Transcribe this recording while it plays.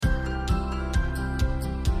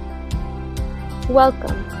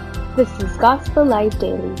Welcome. This is Gospel Light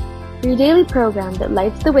Daily, your daily program that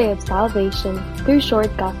lights the way of salvation through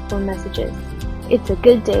short gospel messages. It's a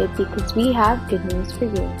good day because we have good news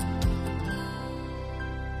for you.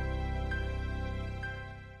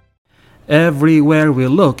 Everywhere we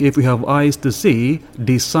look, if we have eyes to see,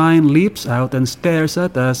 design leaps out and stares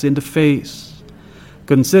at us in the face.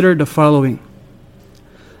 Consider the following: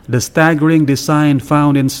 the staggering design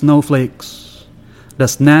found in snowflakes, the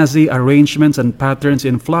snazzy arrangements and patterns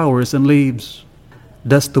in flowers and leaves,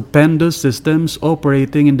 the stupendous systems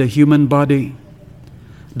operating in the human body,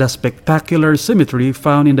 the spectacular symmetry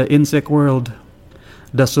found in the insect world,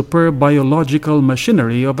 the superb biological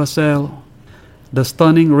machinery of a cell, the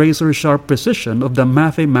stunning razor-sharp precision of the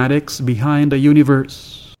mathematics behind the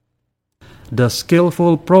universe, the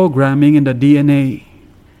skillful programming in the DNA.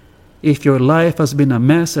 If your life has been a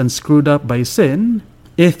mess and screwed up by sin,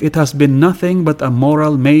 if it has been nothing but a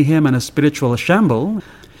moral mayhem and a spiritual shamble,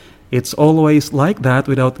 it's always like that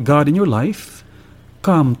without God in your life,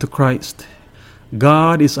 come to Christ.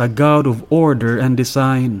 God is a God of order and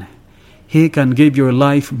design. He can give your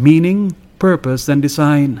life meaning, purpose, and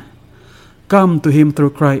design. Come to Him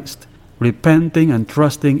through Christ, repenting and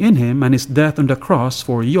trusting in Him and His death on the cross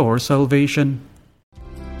for your salvation.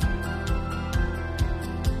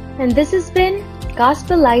 And this has been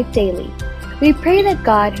Gospel Light Daily. We pray that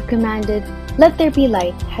God who commanded, "Let there be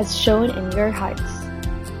light," has shone in your hearts.